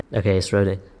Okay, it's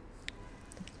rolling.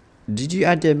 Did you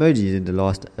add the emojis in the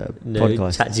last No,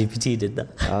 podcast? ChatGPT did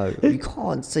that. You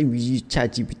can't say we use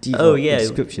ChatGPT Oh for yeah,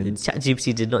 descriptions.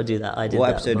 ChatGPT did not do that. I did What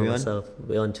that episode by are we on? myself.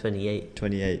 We're on 28.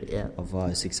 28 Yeah. of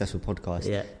our successful podcast.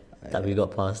 Yeah, that we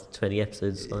got past 20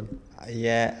 episodes on.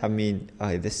 Yeah, I mean,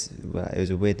 it was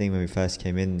a weird thing when we first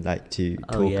came in, like, to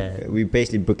talk. Oh, yeah. We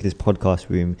basically booked this podcast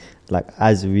room, like,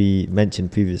 as we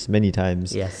mentioned many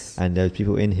times. Yes. And there was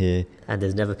people in here. And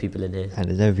there's never people in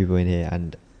here.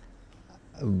 And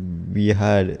we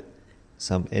heard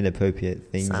some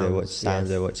inappropriate things, sounds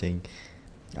they're watching.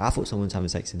 I thought someone was having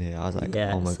sex in here. I was like,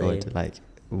 Yeah, oh my same. God, like,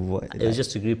 what? It was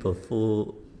just a group of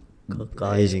 4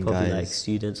 guys, Asian probably guys. like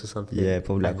students or something. Yeah,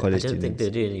 probably like And college I don't think students. they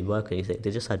did any work or anything. They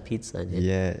just had pizza in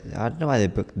here. Yeah, I don't know why they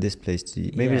booked this place to.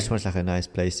 Maybe Yeah. just wants like a nice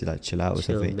place to like chill out or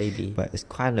Chill, something. maybe. But it's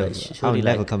kind of. I'll surely,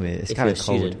 never like, come here. It's if kind you're of a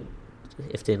cold. student,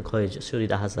 if they're in college, surely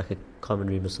that has like a common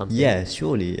room or something. Yeah,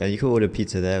 surely. And you could order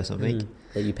pizza there or something.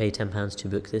 That you pay £10 to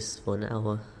book this for an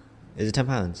hour. Is it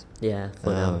 £10? Yeah, for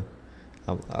an hour.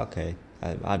 Okay.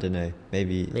 I don't know.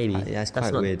 Maybe. Maybe. Yeah, it's That's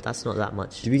quite not, weird. That's not that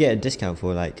much. Did we get a discount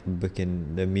for like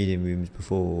booking the medium rooms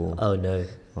before? Oh no.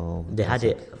 Oh, They had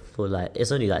it for like,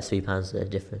 it's only like £3 the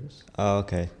difference. Oh,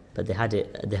 okay. But they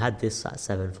had this at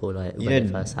 7 for like You when know,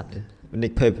 it first happened.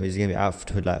 Nick Pope is going to be out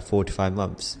for like 4 to 5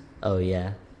 months. Oh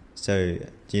yeah. So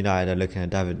United are looking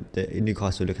at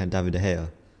Newcastle looking at David De Gea,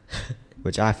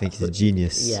 which I think is a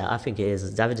genius. Yeah, I think it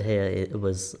is. David De Gea, it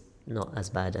was not as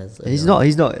bad as... He's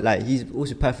not like, he's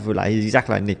also perfect for like, he's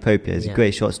exactly like Nick Pope. He's a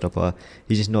great shot stopper.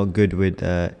 He's just not good with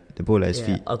the ball at his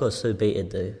feet. I got so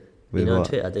baited though. With on what?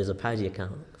 Twitter there's a parody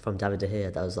account from David De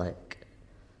Gea that was like,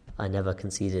 I never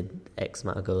conceded X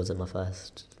amount of goals in my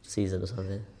first season or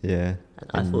something. Yeah.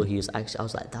 And I thought he was actually, I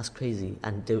was like, that's crazy.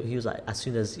 And he was like, as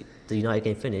soon as the United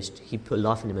game finished, he put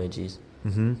laughing emojis.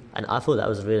 Mm-hmm. And I thought that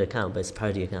was a real account, but it's a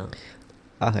parody account.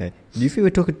 Okay. Do you think we're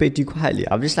talking a bit too quietly?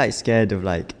 I'm just like scared of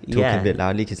like talking a bit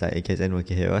loudly because like in case anyone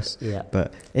can hear us. Yeah.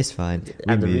 But it's fine.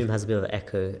 And the room has a bit of an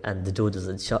echo and the door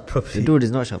doesn't shut properly. The door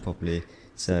does not shut properly.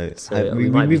 So we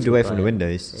might be moved away too from the quiet.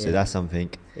 windows, so Yeah. that's something.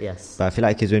 Yes. But I feel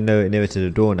like because we're nearer to the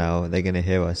door now, they're going to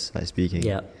hear us like speaking.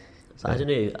 Yeah. So I don't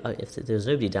know if there's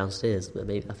nobody downstairs, but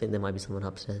maybe I think there might be someone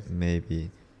upstairs.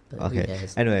 Maybe. But who Okay.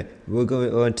 cares? Anyway, we'll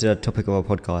go on to the topic of our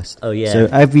podcast. Oh yeah. So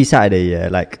every Saturday, yeah,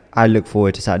 like I look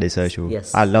forward to Saturday Social.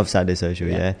 Yes. I love Saturday Social,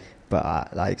 Yeah. yeah.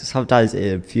 But like sometimes it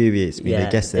infuriates me. yeah,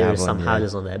 the guests they there have are some on.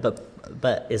 howlers on there, but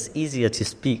it's easier to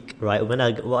speak, right? What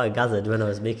I gathered when I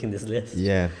was making this list,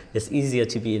 Yeah. it's easier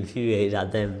to be infuriated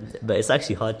at them, but it's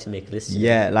actually hard to make a list. you know?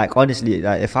 Yeah, like honestly,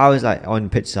 like if I was like on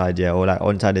pitch side, yeah, or like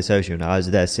on Saturday Social, and I was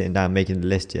there sitting down making the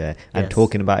list, yeah, and Yes.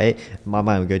 talking about it, my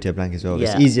mind would go to a blank as well.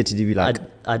 Yeah. It's easier to do like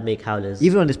I'd make howlers.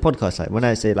 even on this podcast, like when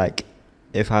I say like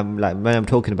if I'm like when I'm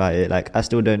talking about it, like I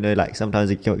still don't know, like sometimes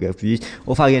I get confused,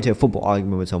 or if I get into a football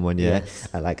argument with someone, yeah, Yes.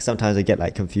 and like sometimes I get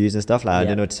like confused and stuff, like I Yeah.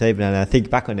 don't know what to say, but then I think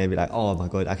back on it and be like, oh my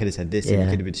God, I could have said this, and Yeah.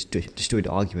 it could have destroyed the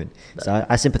argument. So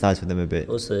I sympathise with them a bit.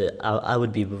 Also, I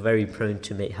would be very prone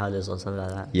to make howlers on something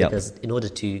like that. Yep. Because in order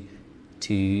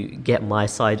to get my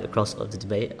side across of the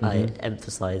debate, I Mm-hmm.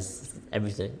 emphasize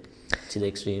everything to the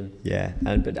extreme. Yeah,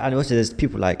 and also there's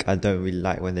people like I don't really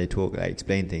like when they talk, like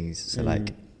explain things. So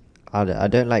like I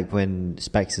don't like when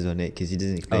Specs is on it because he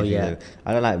doesn't explain Oh, things. yeah.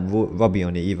 I don't like Robbie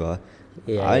on it either.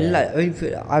 Yeah, I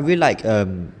yeah. really like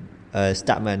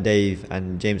Statman Dave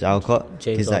and James Alcott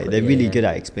James because like Alcott, they're yeah, really yeah. good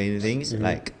at explaining things,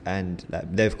 like and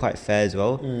like they're quite fair as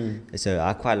well. So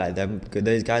I quite like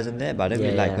those guys on there, but I don't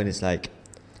really Yeah, like yeah. when it's like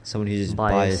someone who's just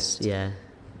biased. Yeah.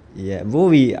 Yeah,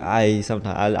 Rory, I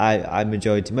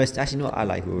majority most actually no, I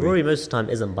like Rory. Rory most of the time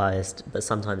isn't biased, but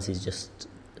sometimes he's just...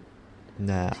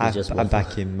 Nah, He's just I waffle.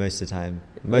 back him most of the time.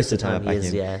 Most of the time I he back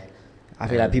is, him. yeah. I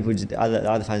feel like people,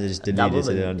 other fans are just That deluded,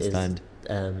 so they woman don't is,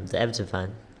 understand. the Everton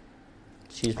fan.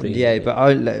 She's pretty... Yeah,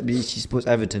 but she supports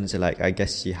Everton, so like I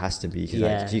guess she has to be. 'Cause,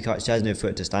 Yeah. like, she has no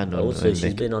foot to stand But on. also, and, she's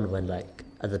like, been on when like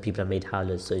other people have made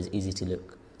howlers, so it's easy to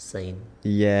look sane.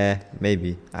 yeah,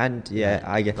 maybe, and yeah,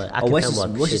 I guess. But What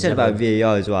Akinfenwa she should said about never-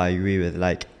 VAR as well, I agree with.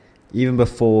 Like even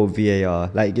before VAR,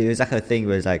 like it was like a thing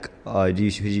where it's like, oh,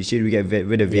 should we get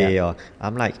rid of Yeah. VAR?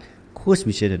 I'm like, of course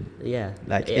we shouldn't. Yeah,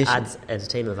 Like, it it's- adds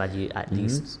entertainment value at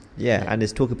least. Yeah, and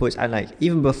there's talking points, and like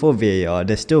even before VAR,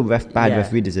 there's still bad Yeah.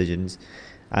 referee decisions,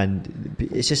 and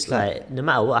it's just like Like no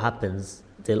matter what happens,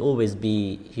 there'll always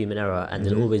be human error, and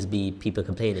there'll always be people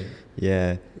complaining.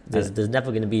 yeah, There's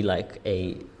never going to be like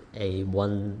a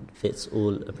one fits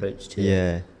all approach to it.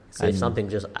 yeah. So if And- something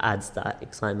just adds that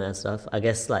excitement and stuff, I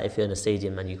guess like if you're in a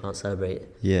stadium and you can't celebrate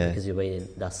Yeah. because you're waiting,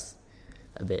 that's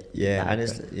a bit. Yeah, bad, and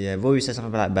it's Rory said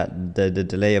something about the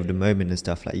delay of the moment and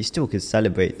stuff. Like you still could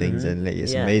celebrate things and like,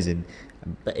 it's amazing.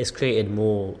 But it's created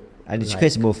more, and it's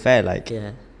created more fair. Like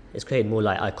it's created more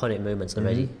like iconic moments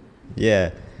already.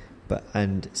 Yeah,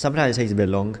 and sometimes it takes a bit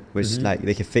long, which like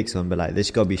they can fix on, but like they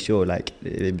just gotta be sure, like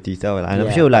be thorough. And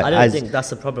I'm sure, like I don't think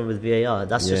that's a problem with VAR.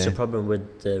 That's just a problem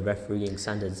with the refereeing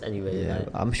standards anyway. Yeah, like,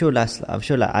 I'm sure like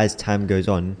as time goes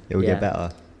on, it will get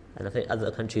better. And I think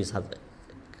other countries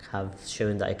have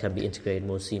shown that it can be integrated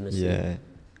more seamlessly. Yeah,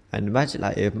 and imagine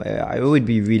like it would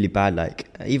be really bad. Like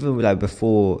even like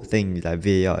before things like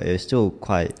VAR, it was still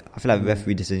quite. I feel like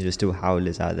referee decisions are still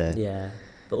howlers out there. Yeah.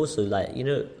 But also, like, you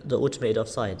know, the automated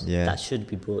offside, that should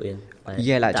be brought in.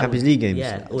 Like Champions League games.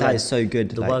 Yeah, that is so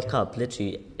good. The World Cup,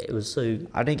 literally, it was so...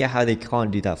 I don't get how they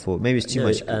can't do that for... Maybe it's too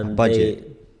much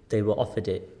budget. They were offered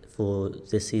it for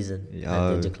this season,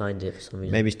 and they declined it for some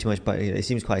reason. Maybe it's too much budget. It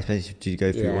seems quite expensive to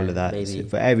go through all of that. Maybe.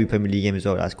 For every Premier League game as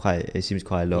well, it seems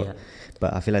quite a lot. Yeah.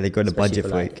 But I feel like they got a budget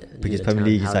for it. Because Premier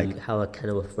League is like... How are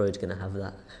Kenilworth Road going to have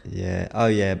that? Yeah. Oh,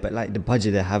 yeah. But, like, the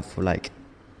budget they have for, like...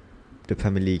 the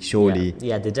Premier League, surely.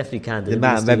 Yeah, they definitely can. The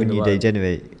amount of revenue they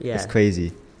generate, it's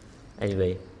crazy.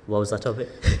 Anyway, what was that topic?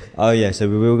 Oh yeah, so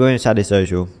we were going to Saturday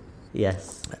Social.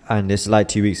 Yes. And it's like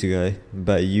 2 weeks ago,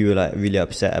 but you were like really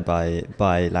upset by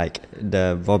like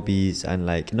the Robbie's and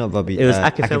like not Robbie. It was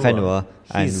Akinfenwa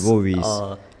and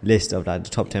Rory's list of like the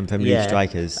top 10 Premier League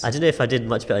strikers. I don't know if I did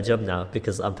much better job now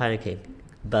because I'm panicking,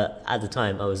 but at the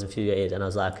time I was infuriated and I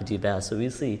was like I could do better. So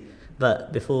we'll see.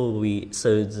 But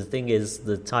so the thing is,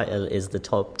 the title is the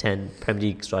top 10 Premier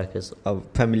League strikers. Oh,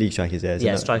 Premier League strikers,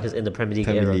 yeah. Strikers in the Premier League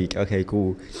Premier era. League, okay,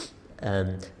 cool.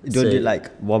 Do you do it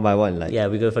like one by one? Like? Yeah,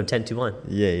 we go from 10 to 1.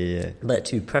 Yeah. But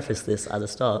to preface this at the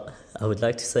start, I would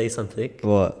like to say something.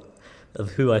 What? Of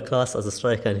who I class as a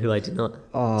striker and who I do not.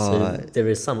 Oh. So there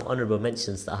is some honourable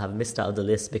mentions that I have missed out of the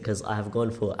list because I have gone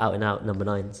for out-and-out number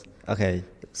 9s. Okay.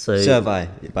 So have I,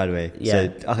 by the way. Yeah.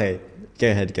 So, okay. Go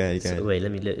ahead. So wait,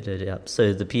 let me load it up.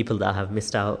 So the people that have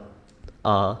missed out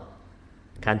are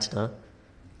Cantona,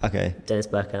 Dennis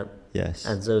Bergkamp, yes,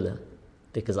 and Zola,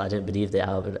 because I don't believe they're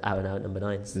out and out number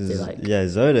 9s. They're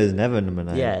Zola is never number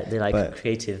 9. Yeah, they're like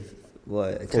creative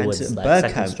forwards, like Bergkamp,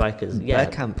 second strikers. Yeah,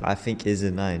 Bergkamp, I think, is a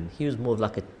 9. He was more of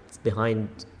like a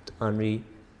behind Henry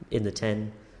in the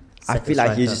 10. I feel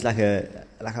like he's just like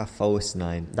a false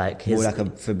 9, more like a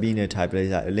Fabinho type,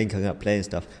 like linking up play and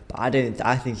stuff. But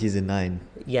I think he's a 9.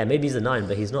 Yeah, maybe he's a 9,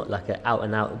 but he's not like an out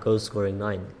and out goal scoring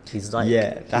 9. He's like he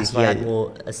had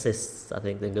more assists, I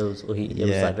think, than goals, or it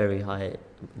was like very high,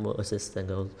 more assists than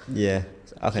goals. Yeah,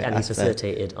 okay, and he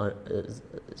facilitated.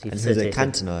 He facilitated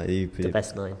Cantona, the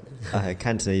best 9.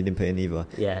 Cantona, you didn't put in either.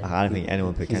 Yeah, I don't think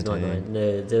anyone put Cantona in. Not 9.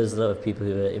 No, there was a lot of people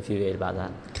who were infuriated about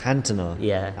that. Cantona.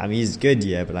 Yeah, I mean he's good,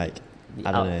 but like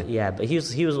I don't know. Yeah, but he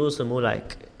was also more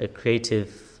like a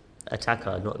creative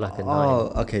attacker, not like a 9.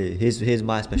 Oh, okay. Here's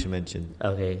my special mention.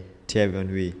 Okay. Thierry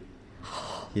Henry.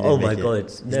 Oh my God!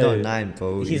 He's not a 9,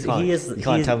 bro. You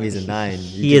can't tell me he's a 9.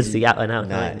 He is the out and out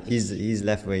 9. He's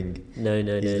left wing. No.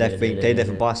 He's left wing. Played there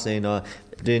for Barcelona.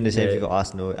 Doing the same thing for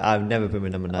Arsenal. I've never put him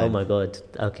in number 9. Oh my God!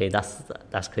 Okay,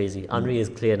 that's crazy. Henry is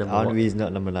clear number 1. Henry is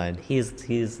not number 9. He's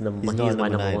my number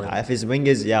 9. If it's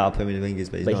wingers, I'll put him in the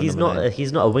wingers. But he's not number 9.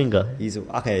 He's not a winger. He's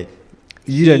okay.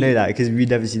 You don't know that because we've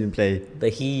never seen him play.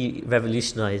 But he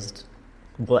revolutionised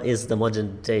what is the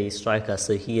modern day striker.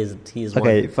 So he is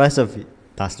okay, first off,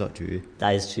 that's not true.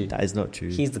 That is true. That is not true.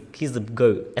 He's the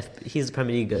GOAT. He's the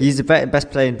Premier League GOAT. He's the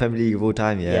best player in Premier League of all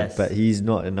time, yes. But he's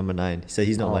not a number 9. So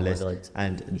he's not on my list. God.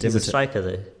 And he's a striker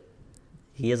though.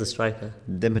 He is a striker.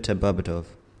 Dimitar Berbatov.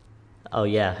 Oh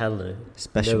yeah, hell no.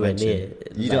 Special nowhere mention. Near.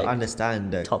 You don't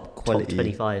understand the quality. Top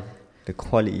 25. The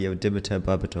quality of Dimitar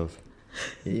Berbatov.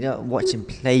 You don't watch him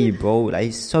play, bro. Like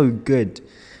he's so good.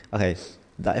 Okay,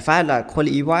 if I had like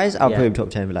quality wise, I'll put him top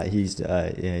 10. But like he's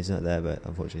not there. But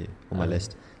unfortunately, on my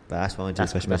list. But that's why I want to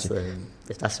special mention.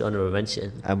 If that's your honourable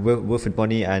mention. And Wilfred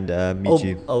Bonny and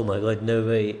Michu. Oh my God! No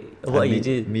way! What you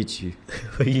did? Michu.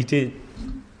 What you did?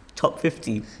 Top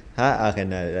 50. Huh? Okay,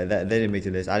 no, they didn't make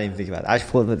the list. I didn't even think about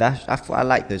that. I thought I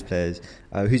liked those players.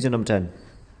 Who's your number 10?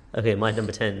 Okay, my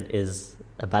number 10 is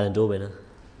a Ballon d'Or winner.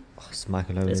 Oh, it's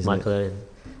Michael Owen. It's Michael Owen.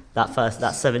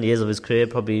 That 7 years of his career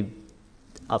probably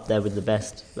up there with the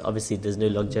best. But obviously, there's no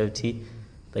longevity,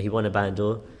 but he won a Ballon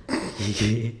d'Or,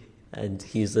 and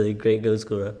he's a great goal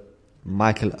scorer.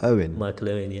 Michael Owen,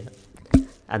 yeah.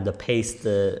 And the pace,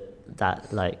 that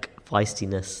like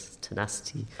feistiness,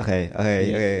 tenacity.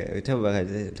 Okay. Tell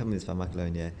me this about Michael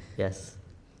Owen, yeah. Yes.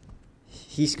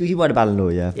 He won a Ballon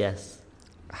d'Or, yeah. Yes.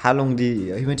 How long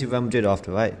did he went to Real Madrid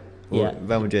after, right? Yeah.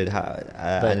 Real Madrid,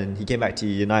 and then he came back to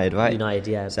United, right? United,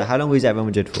 yeah. So how long was he at Real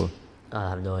Madrid for? I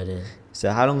have no idea.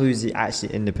 So how long was he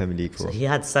actually in the Premier League for? So he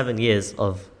had 7 years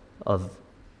of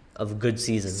good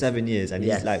seasons. 7 years, and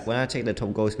Yes. he's like, when I checked the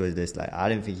top goal scorers list, like I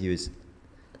don't think he was.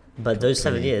 But those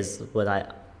 7 years were like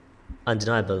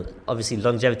undeniable. Obviously,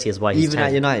 longevity is why he's Even 10.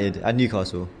 at United, at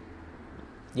Newcastle.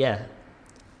 Yeah.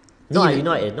 Not at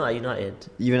Even- United.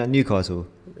 Even at Newcastle.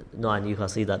 Not at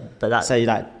Newcastle either. But that. Say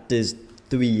like there's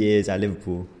 3 years at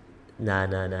Liverpool.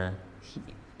 Nah.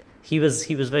 He was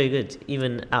very good,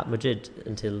 even at Madrid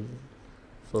until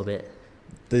for a bit.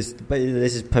 But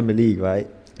this is Premier League, right?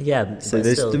 Yeah. So but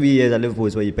there's still, 3 years at Liverpool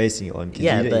is what you're basing it on. 'cause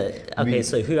Yeah, you don't- but okay.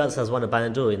 So who else has won a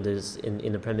Ballon d'Or in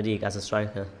the Premier League as a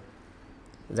striker?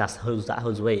 That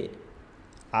holds weight.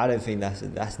 I don't think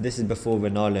this is before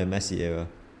Ronaldo and Messi era.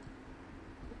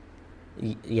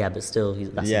 Yeah, but still,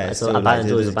 Yeah, so still, a Ballon like,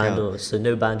 d'Or it is a doesn't Ballon count. d'Or. So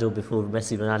no Ballon d'Or before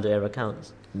Messi Ronaldo era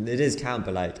counts. It is count,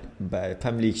 but a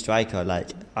Premier League striker, like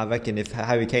I reckon if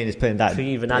Harry Kane is put in that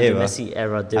Pre Ronaldo era, Messi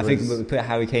era, I think if we put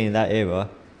Harry Kane in that era,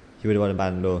 he would have won a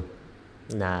Ballon d'Or.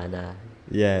 Nah.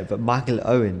 Yeah, but Michael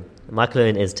Owen, Michael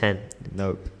Owen is 10.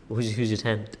 nope. Who's your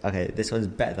 10? Okay, this one's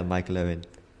better than Michael Owen.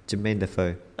 Jermaine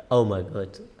Defoe. Oh my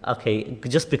god. Okay,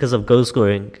 just because of goal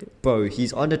scoring. Bro,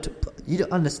 he's on the. You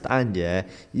don't understand, yeah.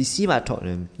 You see him at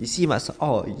Tottenham. You see him at.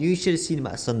 You should have seen him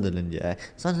at Sunderland, yeah.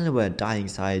 Sunderland were a dying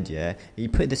side, yeah. You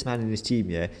put this man in his team,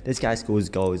 yeah. This guy scores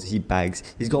goals. He bags.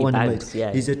 He's got one bags, of the.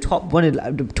 yeah. He's the top one of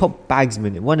the top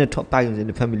bagsmen. One of the top bagsmen in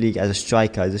the Premier League as a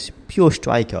striker, as a pure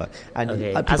striker. And Okay,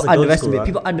 people as a goal scorer.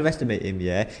 People underestimate him,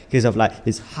 yeah, because of like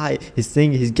his height, his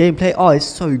gameplay. Oh, it's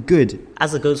so good.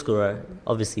 As a goal scorer,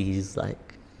 obviously he's like,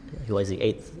 who was he,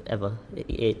 8th ever?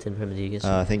 8th in Premier League history.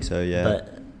 I think so, yeah.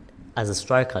 But as a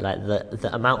striker, like the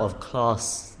amount of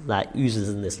class that oozes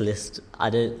in this list, I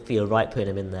don't feel right putting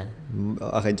him in there.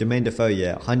 Okay, Jermaine Defoe,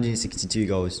 yeah, 162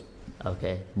 goals.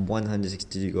 Okay.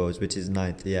 162 goals, which is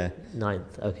 9th, yeah.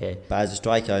 9th, okay. But as a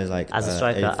striker, it's like As a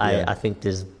striker, 8th, yeah. I think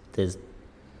there's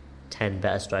 10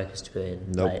 better strikers to put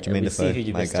in. Nope, like, Jermaine we Defoe, see who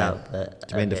you my missed guy. out, but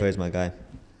Jermaine Defoe is my guy.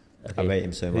 I Okay. rate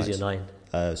him so much. Who's your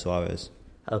 9? Suarez.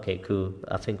 Okay, cool.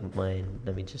 I think mine.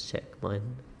 Let me just check.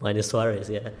 Mine is Suarez.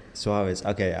 Yeah. Suarez.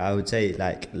 Okay, I would say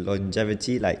like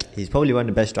longevity. Like he's probably one of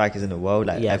the best strikers in the world,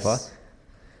 like Yes. ever.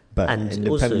 But And in the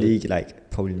also- Premier League, like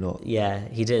probably not. Yeah,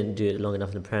 he didn't do it long enough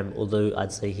in the Prem. Although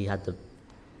I'd say he had the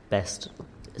best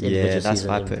Yeah, individual that's season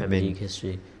why I in put him Premier in. League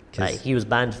history. 'Cause- Like he was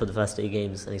banned for the first 8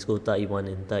 games, and he scored 31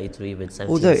 in 33 with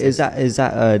 17. Although assists.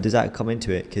 does that come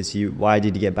into it? Because why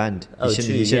did he get banned? Oh, he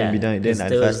shouldn't be doing that in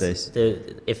the first place.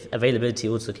 If availability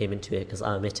also came into it, because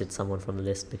I omitted someone from the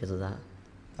list because of that.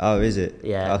 Oh, is it?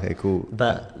 Yeah. Okay, cool.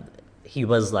 But he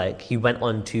went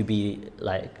on to be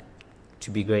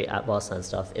great at Barca and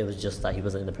stuff. It was just that he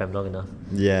wasn't in the Prem long enough.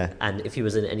 Yeah. And if he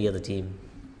was in any other team,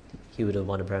 he would have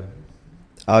won a Prem.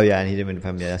 Oh yeah, and he didn't win the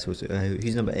Premier. Yeah, that's also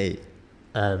who's number 8.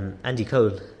 Andy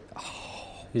Cole.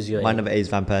 Who's your My 8? number 8 is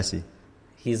Van Persie.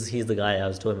 He's the guy I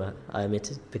was talking about. I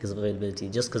omitted because of availability,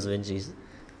 just because of injuries.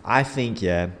 I think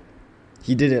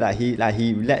he did it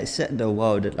he set the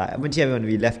world when everyone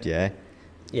we left Yeah.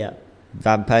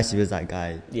 Van Persie was that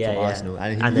guy for Arsenal,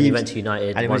 and then he went to United.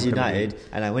 and he won went to Premier United, League.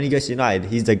 and when he goes to United,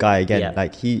 he's the guy again.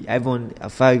 Yeah. Everyone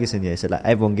Ferguson said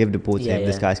everyone give the ball to him.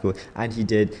 This Yeah. guy scored, and he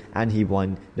did, and he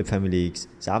won the Premier Leagues.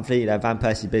 So I'm thinking Van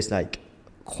Persie, based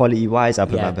quality wise, I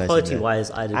put Van Persie. Quality wise,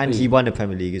 I'd agree. And he won the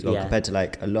Premier League as well, Yeah. compared to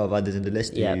a lot of others in the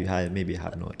list who maybe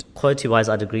have not. Quality wise,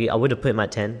 I'd agree. I would have put him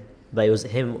at 10, but it was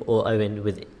him or Owen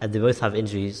and they both have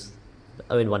injuries.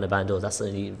 Owen won a Ballon d'Or. That's the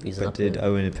only reason. But did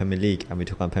Owen in Premier League, and we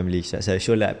talk about Premier League, so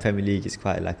surely Premier League is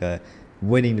quite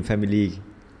winning the Premier League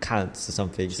counts or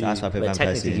something. So that's why I put Van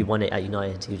technically Persie. he won it at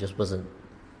United. He just wasn't.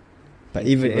 But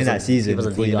even in that season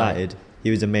wasn't for the guy. United, he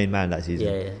was the main man that season.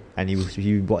 Yeah. And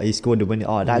he scored the winning.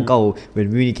 Oh, that goal when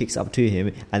Rooney kicks up to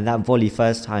him, and that volley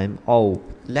first time. Oh,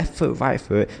 left foot, right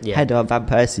foot, header Van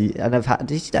Persie, and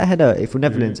did you see that header for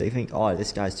Netherlands? You think, oh,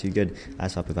 this guy's too good.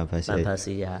 That's why I put Van Persie. Van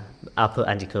Persie, yeah. I'll put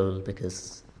Andy Cole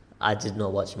because I did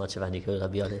not watch much of Andy Cole, I'll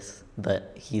be honest.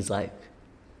 But he is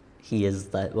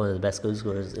one of the best goal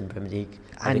scorers in Premier League.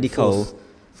 Andy Cole.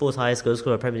 Fourth highest goal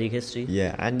scorer in Premier League history.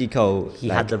 Yeah, Andy Cole. He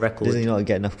had the record. Doesn't he not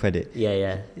get enough credit?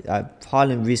 Yeah.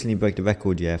 Haaland recently broke the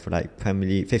record, for Premier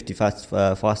League 50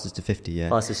 fastest to 50, yeah.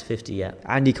 Fastest 50, yeah.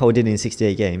 Andy Cole did it in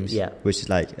 68 games, Yeah. which is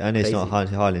I know it's not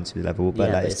Haaland's level, but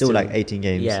Yeah, it's still 18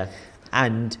 games. Yeah.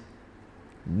 And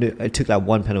it took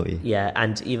 1 penalty. Yeah,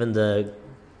 and even the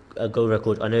goal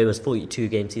record, I know it was 42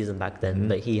 game season back then,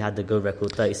 but he had the goal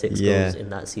record, 36 goals in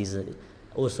that season.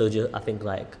 Also, I think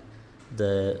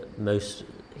the most,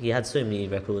 he had so many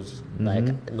records,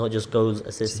 not just goals,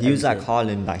 assists. He was everything.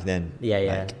 Haaland back then.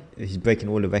 Yeah. He's breaking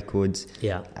all the records.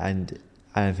 Yeah. And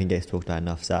I don't think gets talked about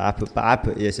enough. So I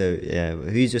put yeah. So yeah,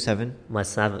 who's your 7? My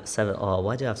seven. Oh,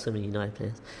 why do I have so many United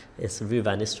players? It's Ruud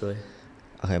van Nistelrooy.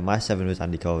 Okay, my 7 was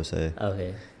Andy Cole. So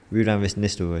Okay. Ruud van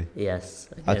Nistelrooy. Yes.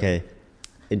 Okay,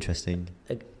 interesting.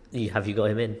 Have you got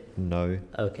him in? No.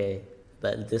 Okay,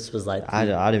 but this was like I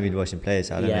don't really watch him play,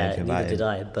 so I don't know anything about neither him. did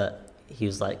I. But he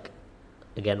was like,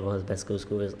 again, one of the best goal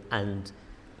scorers, and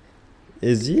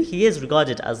Is he? he is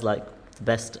regarded as like the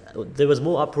best. There was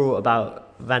more uproar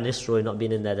about Van Nistelrooy not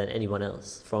being in there than anyone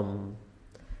else from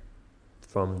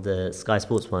the Sky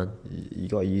Sports one. You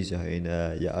gotta use your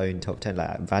own top 10,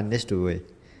 like Van Nistelrooy.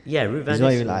 Yeah, Ruud van He's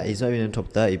not Nistelrooy. he's not even in the top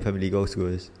 30 Premier League goal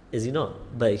scorers. Is he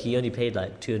not? But he only played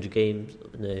like 200 games.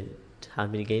 No, how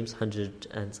many games? 100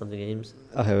 and something games.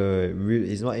 Okay, wait.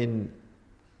 He's not in.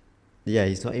 Yeah,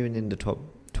 he's not even in the top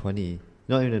 20.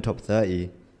 Not even in the top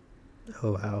 30.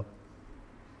 Oh wow.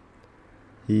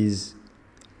 He's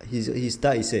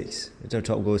 36 in terms of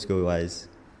top goal scorer wise.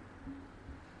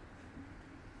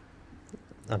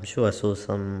 I'm sure I saw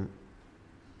some.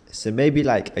 So maybe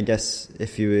like I guess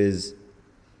if he was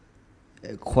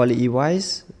quality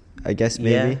wise, I guess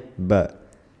maybe, Yeah. but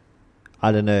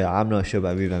I don't know. I'm not sure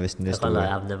about Ruud van I can't lie, Nistelrooy.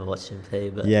 I've never watched him play,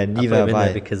 but Yeah, I put neither him have in I.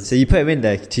 there because So you put him in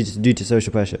there due to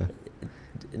social pressure.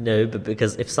 no, but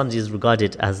because if somebody is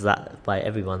regarded as that by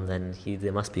everyone, then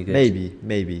they must be good.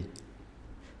 Maybe.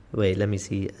 Wait, let me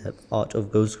see. Art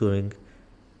of goal scoring.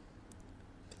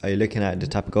 Are you looking at the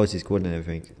type of goals he scored and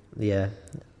everything? Yeah,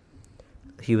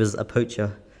 he was a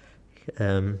poacher.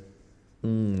 Oh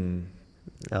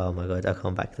my god, I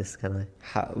can't back this, can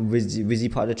I? Was he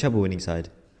part of the treble winning side?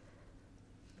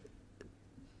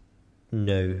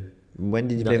 No. When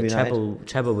did he play for United?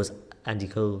 Treble was Andy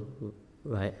Cole,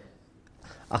 right?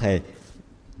 Okay.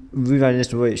 Ruud van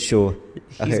Nistelrooy, sure.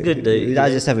 He's good though.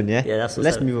 That's your 7, yeah? Yeah, that's what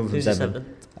Let's seven. move on from Who's your 7.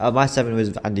 seven? My 7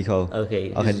 was Andy Cole.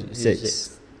 Okay. Okay, who's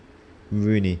 6.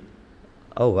 Rooney.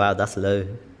 Oh wow, that's low.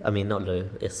 I mean, not low.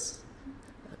 It's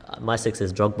my 6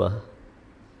 is Drogba.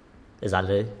 Is that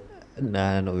low?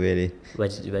 Nah, not really. Where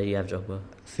do you have Drogba?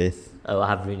 5th. Oh, I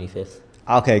have Rooney 5th.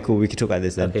 Okay, cool. We can talk about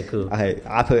this then. Okay, cool. Okay,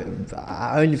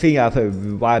 only thing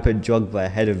why I put Drogba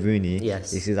ahead of Rooney.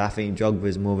 Yes. Is because I think Drogba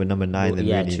is more of a number 9 than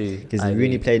yeah, Rooney. true. Because I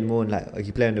Rooney agree. played more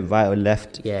he played on the right or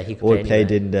left. Yeah, he could Or play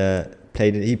played anywhere.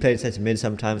 he played centre mid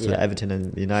sometimes for Yeah. Everton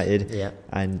and United. Yeah.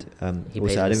 And He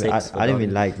also played I in don't six for really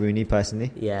Dortmund. like Rooney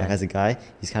personally. Yeah. Like, as a guy,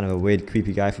 he's kind of a weird,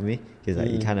 creepy guy for me. Because like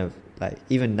he kind of like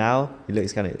even now he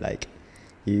looks kind of like.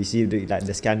 You see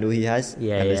the scandal he has,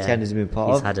 Yeah, and the yeah. scandals he's been part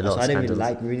He's of. had a lot So of I don't really scandals.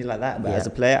 like Rooney like that, but Yeah. as a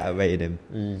player, I rated him.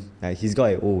 Like he's got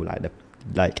it all,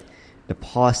 like the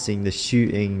passing, the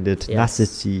shooting, the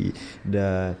tenacity,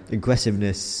 the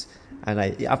aggressiveness, and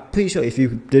like I'm pretty sure if you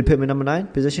did put him in number 9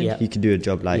 position, Yeah. he could do a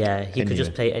job like yeah, he could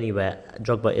just anywhere. play anywhere.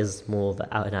 Drogba is more of an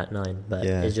out and out 9, but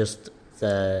Yeah. it's just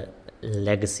the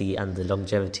legacy and the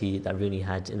longevity that Rooney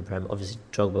had in the Prem. Obviously,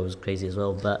 Drogba was crazy as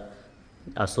well, but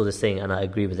I saw this thing and I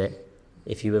agree with it.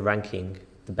 If you were ranking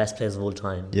the best players of all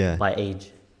time by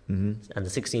age and the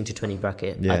 16 to 20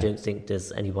 bracket, I don't think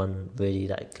there's anyone really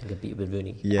that can compete with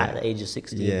Rooney at the age of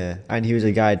 16. Yeah, and he was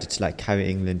a guy to like carry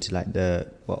England to like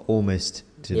almost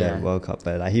to the World Cup,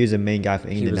 but like he was the main guy for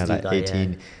England was at the like guy,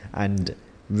 18, and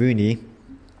Rooney.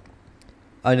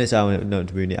 I know, so I'm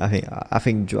not Rooney. I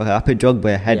put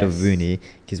Drogba ahead of Rooney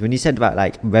because when you said about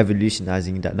like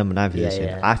revolutionising that number 9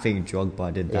 position, I think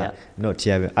Drogba did that, not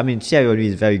Thierry. I mean, Thierry Henry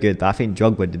is very good, but I think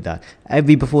Drogba did that.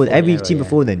 Every team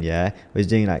before then, was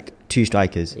doing like 2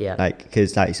 strikers, like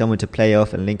because like someone to play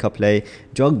off and link up play.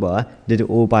 Drogba did it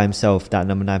all by himself. That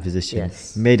number 9 position,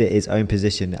 made it his own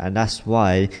position, and that's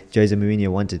why Jose Mourinho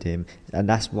wanted him, and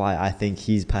that's why I think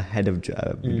he's ahead of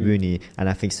Rooney, and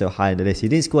I think so high on the list. He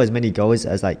didn't score as many goals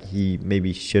as like he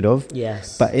maybe should have.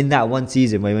 Yes. But in that one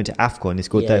season where he went to AFCON, he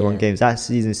scored 31 games. That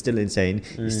season's still insane.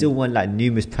 He still won like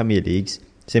numerous Premier Leagues.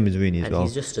 Same as Rooney as well.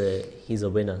 He's a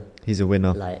winner. He's a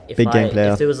winner. Like big game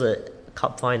player. If there was a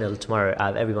cup final tomorrow,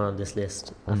 out of everyone on this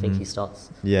list, I think he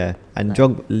starts. Yeah, and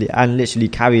Drogba and literally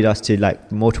carried us to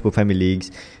like multiple Premier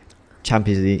Leagues,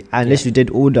 Champions League, and literally did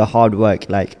all the hard work.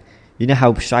 Like, you know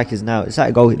how strikers now, it's like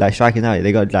a goal, like strikers now,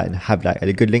 they got like have like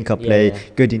a good link up play,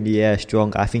 good in the air,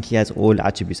 strong. I think he has all the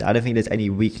attributes. I don't think there's any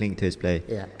weak link to his play.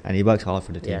 Yeah, and he works hard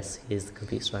for the team. Yes, he's the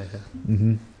complete striker.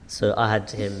 So I had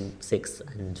him 6th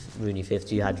and Rooney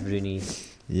 5th. You had Rooney.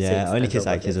 Yeah, 6th only and because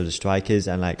like Drogba his are the strikers,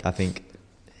 and like I think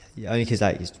only because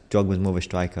like Drogba was more of a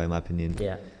striker in my opinion.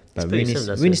 Yeah, but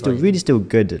Rooney's still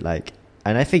good at like.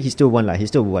 And I think he still won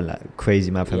crazy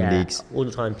amount of Premier Leagues. All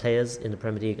the time players in the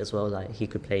Premier League as well. Like he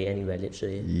could play anywhere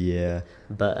literally. Yeah.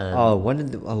 But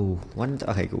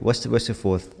okay, cool. What's the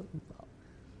 4th?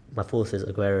 My 4th is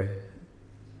Aguero.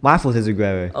 My fourth is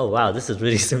Aguero. Oh wow, this is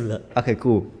really similar. Okay,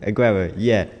 cool. Aguero,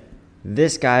 yeah.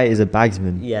 This guy is a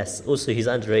bagsman. Yes. Also, he's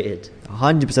underrated.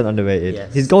 100% underrated.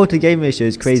 Yes. His goal to game ratio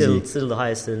is crazy. Still the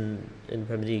highest in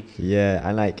Premier League. Yeah,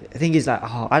 and like, the thing is, like,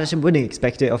 I just wouldn't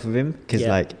expect it off of him because,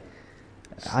 like,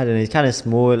 I don't know, he's kind of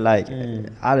small. Like,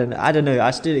 I don't know. I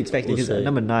still expect it because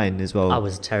number 9 as well. I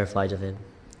was terrified of him.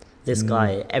 This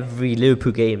guy, every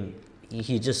Liverpool game,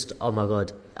 he just, oh my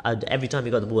god. Every time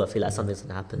he got the ball, I feel like something's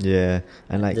gonna happen. Yeah,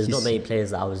 and like, there's not many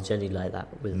players that I was genuinely like that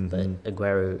with, but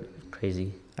Aguero,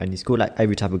 crazy. And he scored like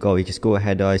every type of goal. He could score a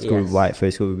header, he scored a right foot,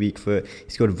 he scored a weak foot, he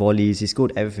scored volleys, he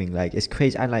scored everything. Like, it's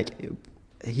crazy. And like,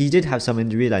 he did have some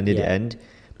injury like near the end,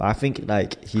 but I think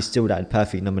like he's still that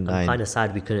perfect number 9. I'm kind of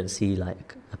sad we couldn't see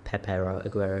like a Pepe or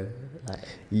Aguero. Like,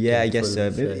 I guess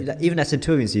so. But even that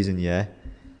Centurion season,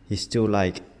 he's still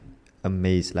like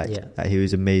amazed. Like, he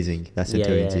was amazing that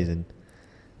Centurion season.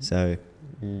 So,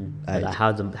 like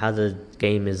how the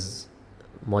game is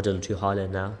modeled to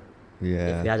Haaland now.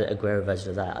 Yeah. If we had an Aguero version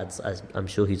of that, I'm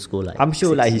sure he'd score like. I'm sure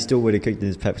 60. like he still would have cooked in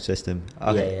his Pep system.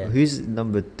 Okay, who's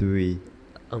number 3?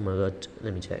 Oh my god,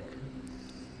 let me check.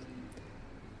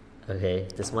 Okay,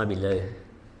 this might be low.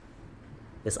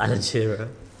 It's Alan Shearer.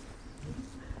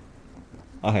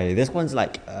 Okay, this one's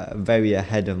like very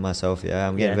ahead of myself. Yeah,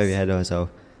 I'm getting very ahead of myself,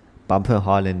 but I'm putting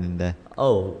Haaland in there.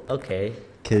 Oh, okay.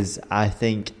 Because I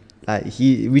think like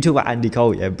we talk about Andy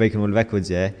Cole, breaking all the records.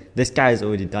 This guy's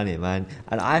already done it, man.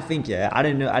 And I think, I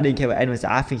don't know, I didn't care what anyone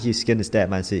said. I think he's gonna stay at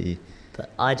Man City.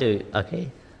 But I do.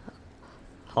 Okay,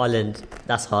 Haaland,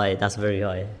 that's high. That's very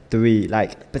high. 3,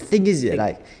 like, but the thing is,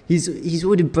 like, he's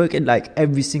already broken like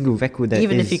every single record there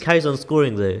Even is. if he carries on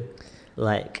scoring though,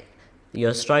 like,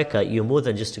 you're a striker, you're more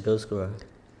than just a goal scorer.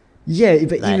 Yeah,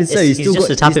 but like, even so, he's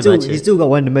still got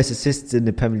one of the most assists in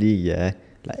the Premier League.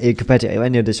 Like, compared to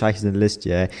any of the strikers in the list,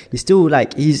 he's still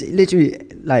like, he's literally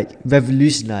like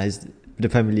revolutionised the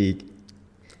Premier League.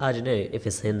 I don't know if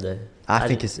it's him though. I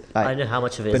think it's like, I don't know how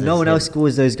much of it but is no one him. else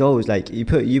scores those goals. Like, you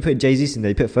put Jesus in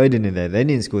there, you put Foden in there, they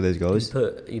didn't score those goals.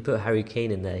 You put Harry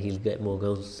Kane in there, he'll get more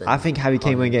goals. I think Harry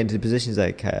Kane won't get into the positions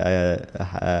like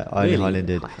Erling Haaland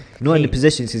did. Not in the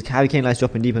positions, because Harry Kane likes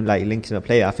dropping deep and like linking up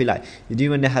play. I feel like, you do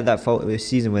when they had that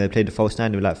season where they played the false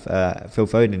nine with like Phil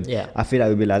Foden. Yeah. I feel like it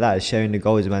would be like that, sharing the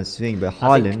goals of man's thing. But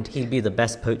Haaland, he'll be the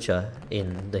best poacher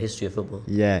in the history of football.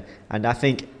 Yeah, and I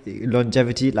think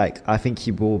longevity, like, I think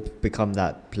he will become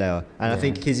that player. And I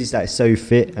think because he's like so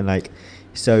fit and like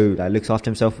so like looks after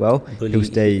himself well, he'll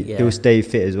stay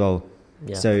fit as well.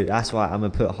 Yeah. So that's why I'm gonna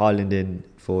put Haaland in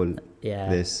for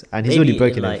this, and he's already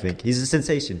broken everything. He's a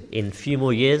sensation. In a few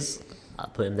more years, I'll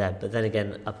put him there. But then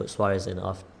again, I put Suarez in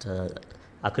after.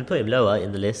 I could put him lower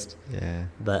in the list. Yeah,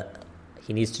 but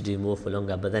he needs to do more for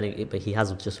longer. But then, he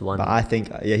has just won. But I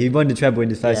think, he won the treble in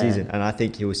his first season, and I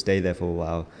think he will stay there for a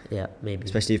while. Yeah, maybe.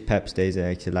 Especially if Pep stays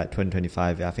there to like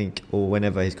 2025, I think, or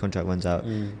whenever his contract runs out.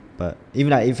 But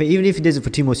even if he does it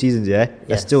for 2 more seasons,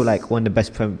 that's still like one of the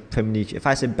best Premier League. If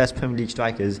I said best Premier League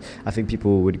strikers, I think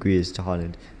people would agree is to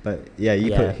Haaland. But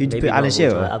who'd you put? Alan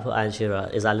Shearer. I put Alan Shearer.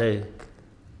 Is that low?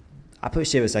 I put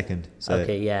Shearer second. So.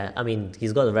 Okay, yeah. I mean,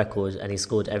 he's got the record, and he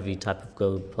scored every type of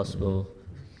goal possible.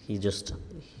 He done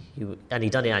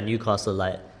it at Newcastle.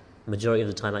 Like, majority of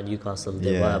the time at Newcastle,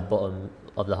 they were bottom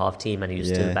of the half team, and he was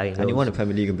still bagging goals. And he won the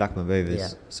Premier League and Blackburn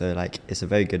Rovers. So like, it's a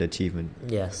very good achievement.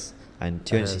 Yes. And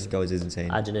 206 goals is insane.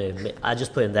 I don't know. I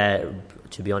just put him there,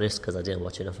 to be honest, because I didn't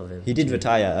watch enough of him. He did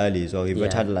retire early as well. He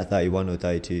retired at like 31 or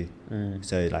 32.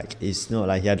 So like, it's not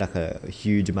like he had like a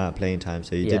huge amount of playing time.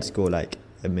 So he did score like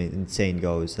insane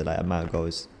goals, so like amount of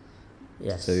goals.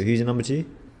 Yes. So who's your number 2?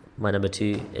 My number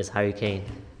 2 is Harry Kane.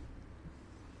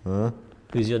 Huh?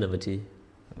 Who's your number 2?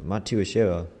 My 2 is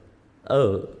Shearer.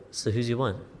 Oh, so who's your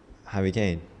 1? Harry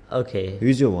Kane. Okay.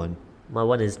 Who's your 1? My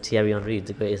 1 is Thierry Henry,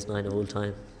 the greatest 9 of all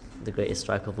time, the greatest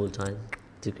striker of all time,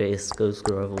 the greatest goal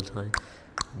scorer of all time,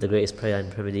 the greatest player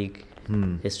in Premier League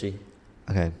history.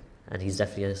 Okay. And he's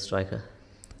definitely a striker.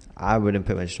 I wouldn't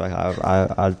put him as a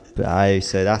striker.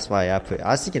 So that's why I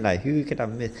was thinking like, who could I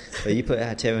miss? But you put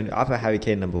Thierry. I put Harry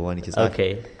Kane number 1 because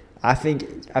I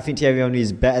think Thierry Henry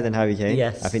is better than Harry Kane.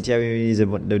 Yes. I think Thierry Henry is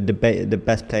the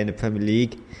best player in the Premier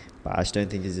League, but I just don't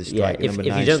think he's a striker. If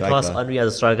you don't class Henry as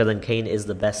a striker, then Kane is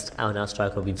the best out-and-out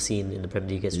striker we've seen in the Premier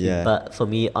League history. Yeah. But for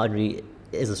me, Henry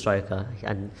is a striker,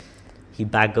 and he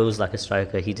bagged goals like a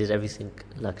striker. He did everything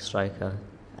like a striker.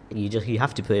 You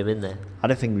have to put him in there. I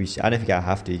don't think I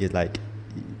have to, because like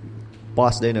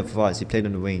Barcelona for us, he played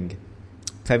on the wing.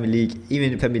 Premier League, even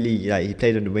in the Premier League, like he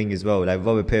played on the wing as well. Like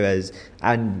Robert Pires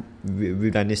and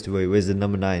Ruud van Nistelrooy was the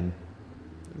number 9.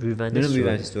 Ruud van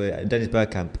Nistelrooy. Dennis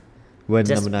Bergkamp When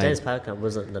number 9. Dennis Bergkamp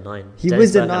wasn't the 9. He Dennis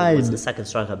was the Bergkamp 9. Was the second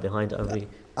striker behind Henry.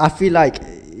 I feel like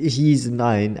he's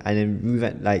 9, and then we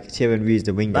went like Thierry Henry is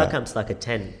the winger. Bergkamp's like a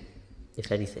 10, if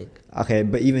anything. Okay,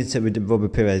 but even so with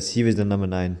Robert Pires, he was the number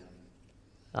 9.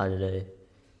 I don't know.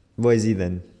 What is he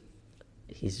then?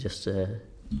 He's just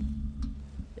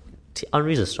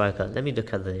Henry's a striker. Let me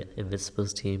look at the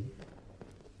Invincibles team.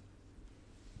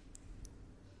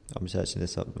 I'm searching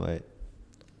this up. Wait.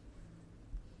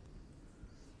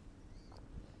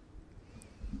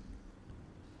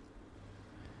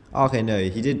 Okay, no,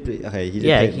 he did. Okay, he did.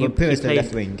 Yeah, play, Pires played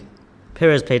left wing.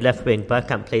 Pires played left wing.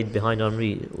 Bergkamp played behind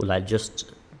Henry, or like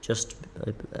just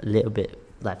a little bit,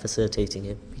 like facilitating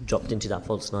him. He dropped into that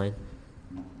false 9.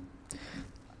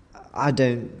 I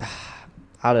don't know.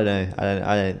 I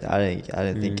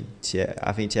don't think.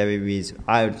 I think Thierry Henry's.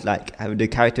 I would like have the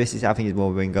characteristics. I think he's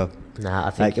more winger. Nah, I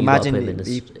think like, you imagine got to put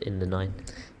him in the 9.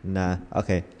 Nah,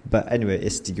 okay, but anyway,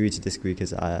 it's degree to disagree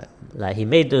because I like he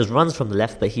made those runs from the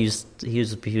left, but his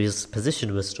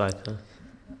position was striker.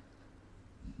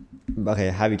 Okay,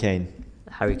 Harry Kane.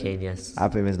 Harry Kane, yes. I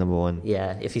put him as number 1.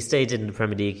 Yeah, if he stayed in the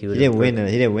Premier League, he would. He didn't win.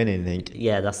 He didn't win anything.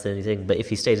 Yeah, that's the only thing. But if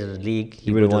he stayed in the league,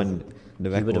 he would have won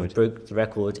the record. He would have broke the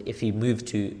record. If he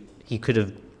could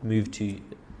have moved to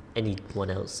anyone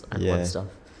else and won stuff.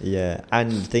 Yeah,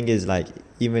 and the thing is, like,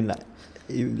 even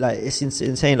like it's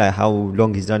insane, like how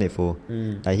long he's done it for.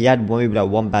 Like he had maybe like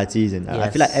one bad season. Yes. I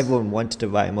feel like everyone wanted to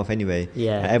write him off anyway.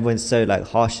 Yeah, and everyone's so like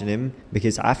harsh on him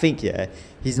because I think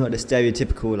he's not the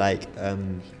stereotypical like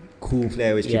cool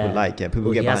player which people like. Yeah,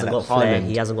 people get behind like Haaland.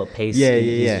 He hasn't got pace.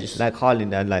 Yeah. Like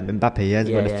Haaland and like Mbappe, he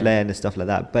hasn't got the flair and stuff like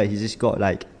that. But he's just got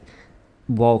like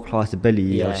world class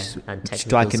ability of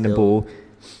striking skill. The ball,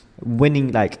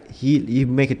 winning. Like he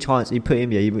make a chance. You put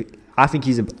him. I think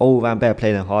he's an all-round better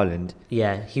player than Haaland.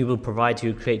 Yeah, he will provide. He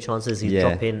will create chances. He'll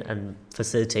drop in and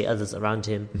facilitate others around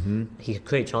him. Mm-hmm. He could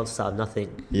create chances out of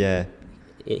nothing. Yeah.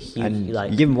 You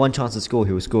give him one chance to score,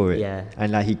 he will score it. Yeah.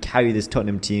 And like he carried this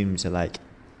Tottenham team to like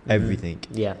everything.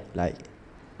 Yeah. Like,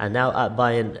 and now at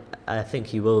Bayern, I think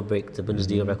he will break the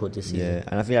Bundesliga record this season. Yeah,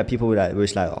 and I feel like people were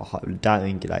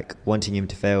doubting, like wanting him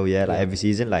to fail. Like every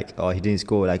season, like he didn't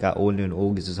score like at all in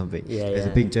August or something. There's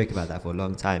a big joke about that for a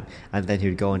long time, and then he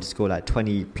would go on to score like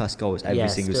 20 plus goals every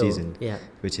single season. Yeah,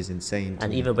 which is insane.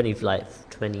 And even when he like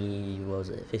 20, what was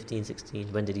it, 15,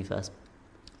 16? When did he first?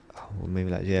 Well,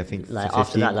 maybe I think like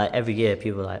after that, like every year,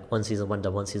 people were like one season wonder.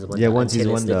 Yeah, one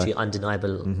season wonder. It's literally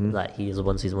undeniable. Like he is a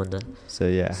one season wonder. So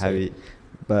Harry,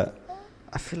 but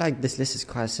I feel like this list is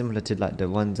quite similar to like the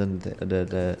ones on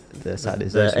the Saturday.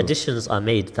 The additions are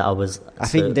made that I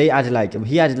think they added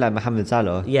he added Mohamed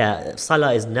Salah. Yeah,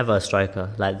 Salah is never a striker.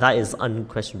 Like that is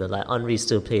unquestionable. Like Henry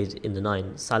still played in the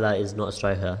 9. Salah is not a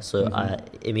striker, so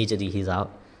immediately he's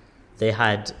out. They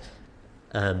had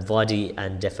Vardy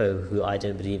and Defoe, who I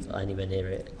don't believe are anywhere near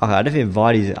it. Okay, I don't think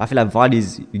I feel like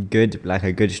Vardy's good, like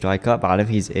a good striker, but I don't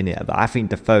think he's in it. But I think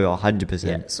Defoe 100%.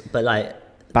 Yes, but like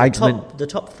the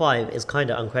top 5 is kind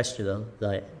of unquestionable.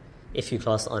 Like if you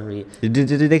class Henry, did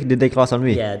they class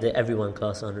Henry? Yeah, everyone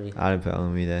classed Henry. I don't put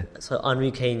Henry there. So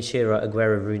Henry, Kane, Shearer,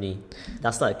 Aguero, Rooney.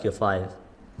 That's like your 5,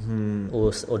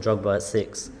 or Drogba at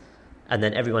 6, and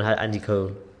then everyone had Andy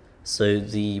Cole. So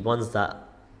the ones that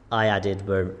I added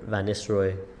were Van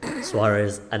Nistelrooy,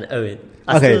 Suarez, and Owen.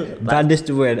 Van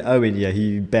Nistelrooy and Owen. Yeah,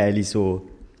 he barely saw.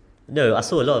 No, I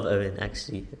saw a lot of Owen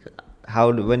actually.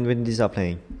 When did he start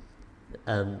playing?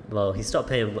 Well, he stopped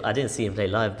playing. I didn't see him play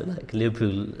live, but like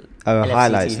Liverpool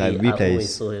highlights, TV, like replays. I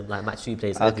always saw him like match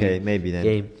replays. Okay, maybe then.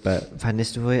 Game. But Van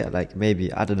Nistelrooy, like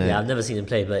maybe I don't know. Yeah, I've never seen him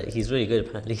play, but he's really good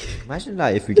apparently. Imagine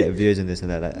like if we get viewers in this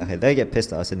and that, like okay, they get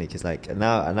pissed at us, innit? Because like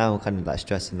now I'm kind of like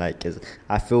stressing, like because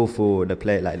I feel for the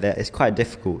play, like it's quite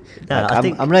difficult. No,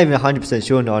 like, I'm not even 100%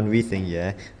 sure on the Henry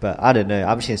thing, but I don't know.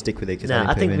 I'm just gonna stick with it because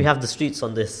I think we have the streets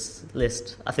on this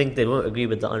list. I think they won't agree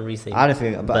with the Henry thing. I don't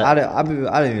think, but I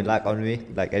don't even like Henry,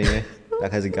 like anyway.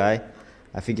 Like as a guy,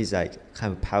 I think he's like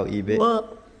kind of pouty a bit.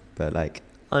 What? But like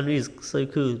Henry's so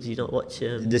cool. Do you not watch the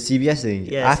CBS thing?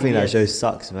 Yeah, I think that show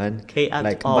sucks, man.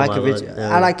 Like Markovic,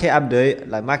 I like Kate Abdo.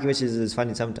 Like Markovic is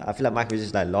funny sometimes. I feel like Markovic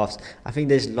just like laughs. I think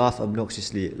they just laugh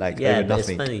obnoxiously, like over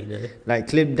nothing. It's funny, no? Like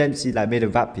Clint Dempsey like made a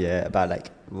rap about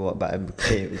like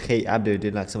Kate Abdo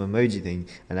did like some emoji thing,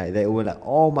 and like they all were like,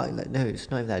 oh my, like no, it's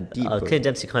not even that deep. Clint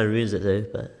Dempsey kind of ruins it though,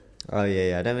 but. Oh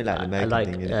yeah, I don't really like the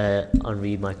American thing. I like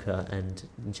Henri, Micah, and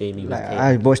Jamie. Like,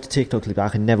 I watched the TikTok clip, but I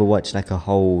can never watch like a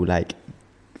whole like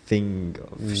thing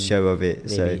show of it.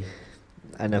 Maybe. So,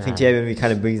 and I think Thierry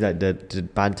kind of brings like the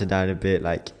banter down a bit.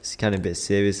 Like it's kind of a bit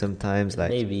serious sometimes.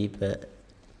 Like maybe, but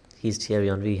He's Thierry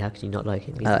Henry. How can you not like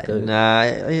him? He's the GOAT.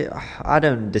 I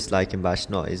don't dislike him, but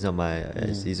it's not my.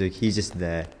 He's just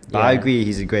there. But Yeah. I agree,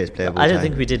 he's the greatest player of all I time. don't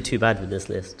think we did too bad with this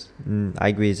list. I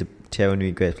agree, he's a Thierry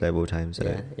Henry greatest player of all time. So,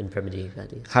 Yeah, in Premier League,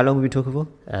 at least. how long have we talking for?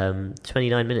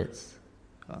 29 minutes.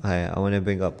 Okay, I want to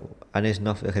bring up. I know it's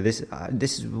nothing. Okay, this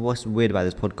is what's weird about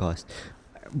this podcast.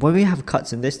 When we have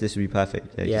cuts in this would be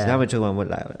perfect. Yeah. Now we're talking about what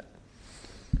like.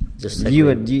 Just You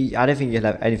segue. and you. I don't think you'll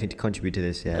have anything to contribute to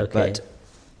this. Yeah, Okay. but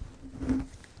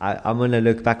I'm gonna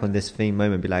look back on this thing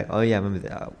moment and be like, oh yeah, I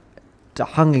remember the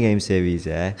Hunger Games series.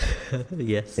 Yeah,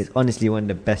 Yes. it's honestly one of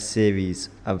the best series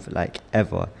of like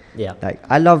ever. Yeah. Like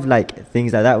I love like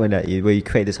things like that when where you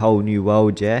create this whole new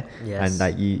world, yeah, Yes. and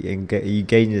like you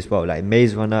gain this world like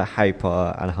Maze Runner, Harry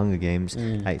Potter, and Hunger Games.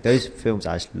 Like those films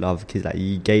I just love because like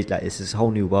you gauge like it's this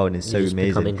whole new world and it's You so just become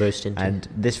amazing. engrossed into. And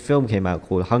this film came out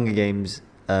called Hunger Games,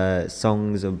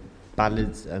 Songs of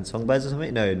Ballads and Songbirds or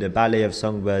something. No, the Ballet of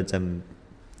Songbirds and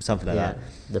something like yeah, that.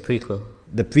 the prequel.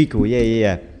 The prequel,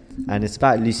 yeah. And it's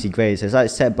about Lucy Gray, so it's like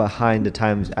set behind the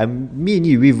times. And me and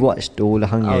you, we've watched all the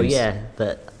Hunger Oh Games. yeah,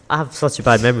 but I have such a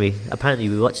bad memory. Apparently,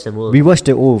 we watched them all. We watched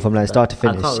it all from like start to I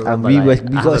finish, can't and remember,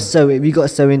 we got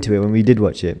so into it when we did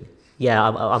watch it. Yeah,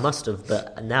 I must have,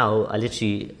 but now I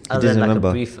literally, other doesn't than like remember.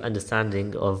 a brief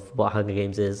understanding of what Hunger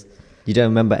Games is, You don't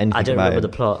remember anything I don't about remember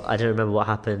it. the plot. I don't remember what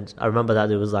happened. I remember that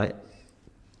there was like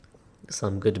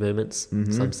some good moments,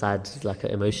 some sad, like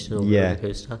an emotional roller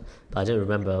coaster, but I don't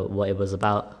remember what it was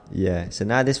about. Yeah. So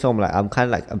now this film, like, I'm kind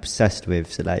of like obsessed with.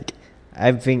 So like,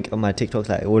 everything on my TikTok's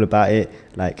like all about it.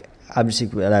 Like, I'm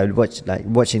just like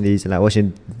watching these and like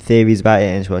watching theories about it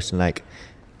and just watching like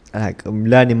I'm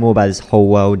learning more about this whole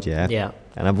world. Yeah. Yeah.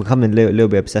 And I'm becoming a little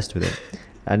bit obsessed with it.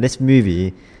 And this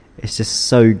movie, it's just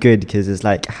so good because it's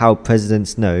like how President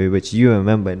Snow, which you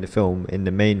remember in the film, in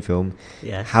the main film,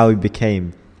 Yeah. how he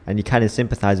became, and you kind of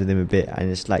sympathize with him a bit. And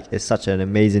it's like it's such an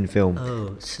amazing film.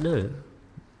 Oh, Snow.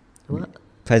 What?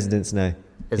 President Snow.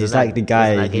 Isn't He's that- like the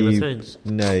guy isn't that Game of who. Thrones?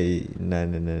 No.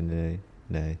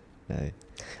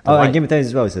 Oh, and Game of Thrones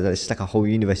as well. So it's just like a whole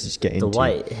universe to just get The into.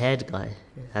 white-haired guy.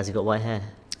 Has he got white hair?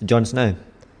 Jon Snow.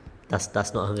 That's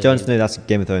not Hunger Jon Games. Snow. That's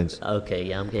Game of Thrones. Okay,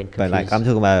 yeah, I'm getting confused. But like I'm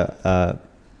talking about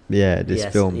this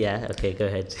Yes, film. Yeah, okay, go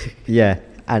ahead. Yeah,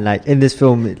 and like in this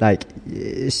film, like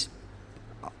it's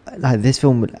like this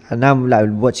film, and now I'm like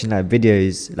watching like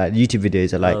videos, like YouTube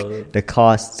videos of like the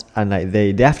casts, and like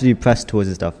they have to do press tours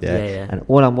and stuff. Yeah, and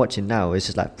all I'm watching now is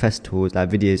just like press tours, like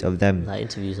videos of them, Like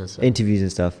interviews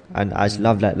and stuff. And I just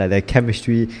love like their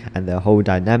chemistry and their whole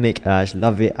dynamic, and I just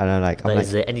love it. And I'm like,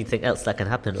 Is there anything else that can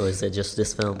happen, or is it just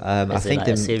this film? I think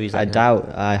a series.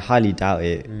 I highly doubt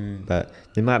it, but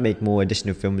they might make more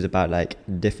additional films about like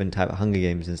different type of Hunger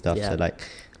Games and stuff. Yeah. So like,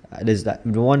 there's like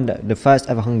the first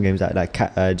ever Hunger Games that like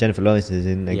Jennifer Lawrence is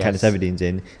in and Katniss Everdeen's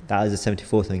in. That was the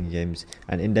 74th Hunger Games,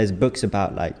 and there's books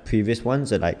about like previous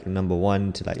ones, so like number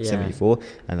 1 to like 74,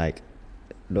 and like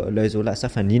loads of all that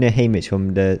stuff. And you know Hamish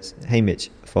from the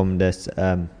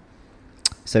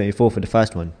 74 for the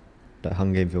first one, the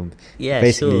Hunger Game film. Yeah,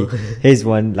 basically sure. his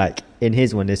one, like in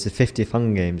his one, there's the 50th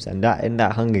Hunger Games, and that in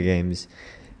that Hunger Games,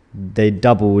 they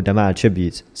doubled the amount of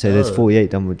tributes. So there's 48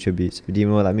 double tributes. Do you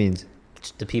know what that means?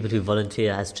 The people who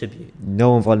volunteer as tribute.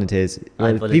 No one volunteers.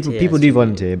 People do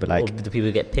volunteer, but like or the people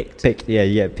who get picked. Yeah,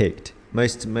 you get picked.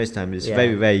 Most times it's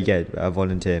very rare you get a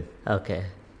volunteer. Okay.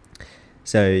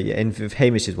 So in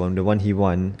Hamish's one, the one he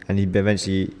won, and he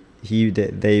eventually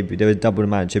there was double the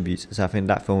amount of tributes. So I think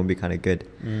that film would be kind of good.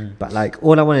 But like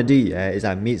all I want to do is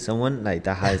like meet someone like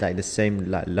that has like the same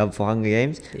like love for Hunger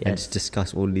Games and just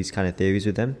discuss all these kind of theories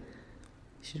with them.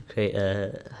 You should create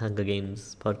a Hunger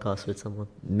Games podcast with someone.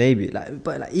 Maybe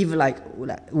but like even like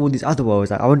all these other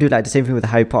worlds, like I want to do like the same thing with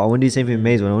Harry Potter. I want to do the same thing with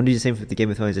Maze Runner. I want to do the same thing with the Game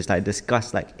of Thrones. Just like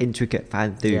discuss like intricate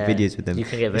fan theory videos with them. You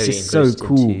can get very it's just so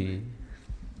cool.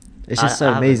 It's just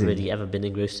so amazing. I haven't really ever been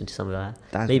engrossed into some of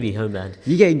that. Maybe Homeland.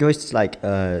 You get engrossed to like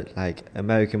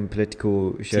American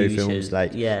political show TV films shows,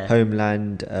 like yeah.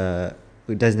 Homeland,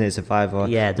 Designated Survivor.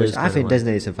 Yeah, those I think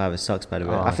Designated Survivor sucks, by the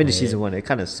way. I finished season 1, it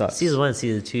kind of sucks. Season 1 and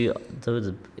season 2, those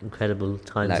were incredible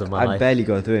times of my life. I barely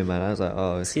got through it, man. I was like,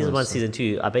 oh. Season 1, season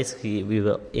 2, we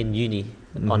were in uni,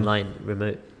 online,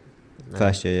 remote.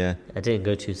 First year, yeah. I didn't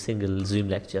go to a single Zoom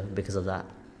lecture because of that.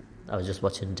 I was just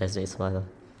watching Designated Survivor.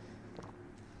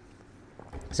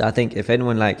 So I think if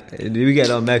anyone we get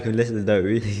a lot of American listeners, don't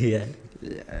we? Yeah.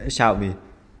 Shout me.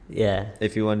 Yeah.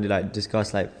 If you want to like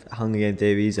discuss like Hunger Game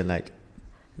theories and like.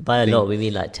 By a lot, we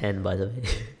mean like 10, by the way.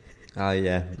 Oh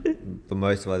yeah, for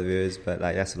most of our viewers, but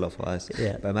like that's a lot for us.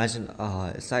 Yeah. But imagine,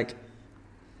 it's like.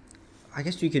 I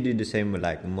guess you could do the same with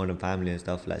like Modern Family and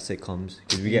stuff like sitcoms,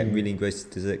 because we get really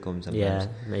engrossed to sitcoms sometimes. Yeah,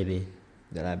 maybe.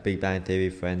 They're like Big Bang Theory,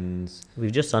 Friends.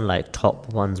 We've just done like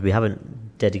top ones. We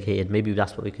haven't dedicated. Maybe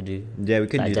that's what we could do. Yeah, we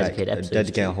could do dedicate like episodes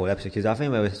dedicate a to- whole episode because I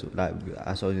think like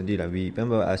I saw gonna do like we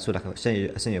remember I saw like I sent you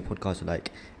a podcast with,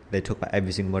 like they talk about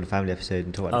every single Modern Family episode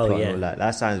and talk about the plot and all that.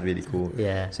 That sounds really cool.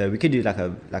 Yeah. So we could do like a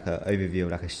overview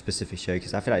of like a specific show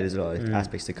because I feel like there's a lot of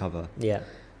aspects to cover. Yeah.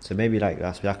 So maybe like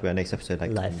that could be our next episode.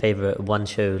 Like favorite one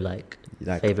show, like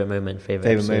favorite moment,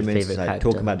 favorite episode, moments, favorite like character.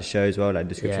 talking about the show as well, like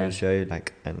description of the show,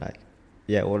 like and like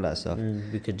all that stuff.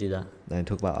 We could do that. And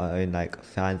talk about our own like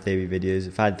fan theories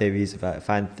about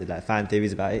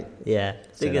it. Yeah.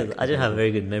 Thing is, I don't have a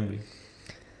very good memory.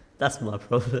 That's my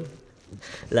problem.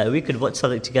 Like we could watch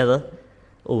something together,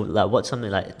 or like watch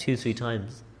something like 2-3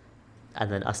 times,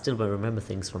 and then I still won't remember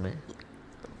things from it.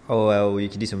 Oh well, you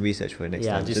can do some research for it next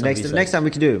time. I'll do So some next research. time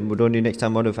we can do it. We don't do next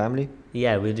time Modern Family,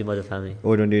 Yeah, we'll do Modern Family.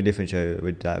 or don't do a different show.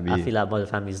 Would that be I feel like Modern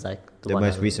Family is like the one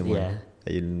most that- recent yeah. one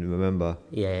that you remember?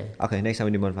 Yeah. Okay, next time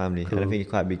we do Modern Family, and I Cool. think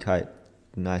it be quite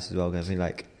nice as well. 'Cause I think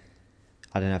like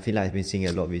I don't know. I feel like I've been seeing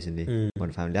it a lot recently.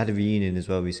 Modern Family. They had a reunion as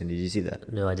well recently. Did you see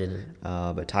that? No, I didn't.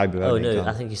 But Ty Burrell Oh didn't no,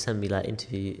 come. I think you sent me like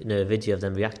a video of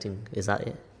them reacting. Is that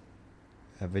it?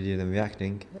 A video of them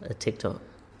reacting A TikTok.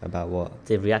 about what?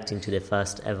 They're reacting to their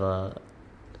first ever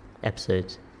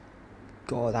episode.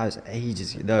 God, that was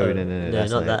ages ago. No, No,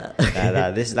 that's not it.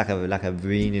 that. This is like a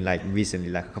reunion, like recently,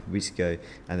 like a couple of weeks ago,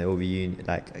 and they all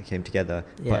came together.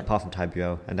 Yeah. But apart from Ty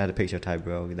Burrell, and they had a picture of Ty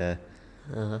Burrell there.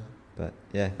 Uh-huh. But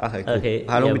yeah, okay, cool. Okay.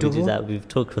 How long yeah, we talking do for? that. We've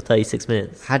talked for 36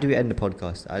 minutes. How do we end the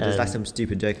podcast? I just like Um, some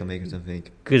stupid joke I'm making or something.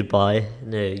 Goodbye.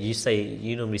 No,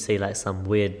 you normally say like some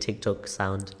weird TikTok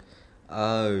sound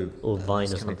Oh, or Vine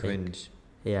it's or kinda something. cringe.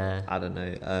 Yeah. I don't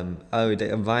know.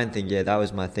 The Vine thing. Yeah, that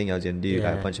was my thing. I was gonna do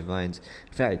like a Yeah. bunch of Vines.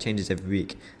 I feel like it changes every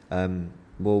week.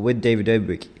 Well, with David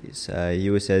Dobrik, he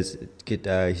always says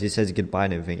he says goodbye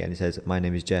and everything, and he says, "My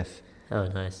name is Jeff." Oh,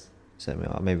 nice. So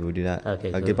maybe we'll do that.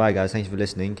 Okay, cool. Goodbye, guys. Thank you for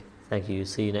listening. Thank you.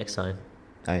 See you next time.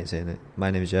 I ain't saying it.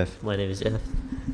 My name is Jeff. My name is Jeff.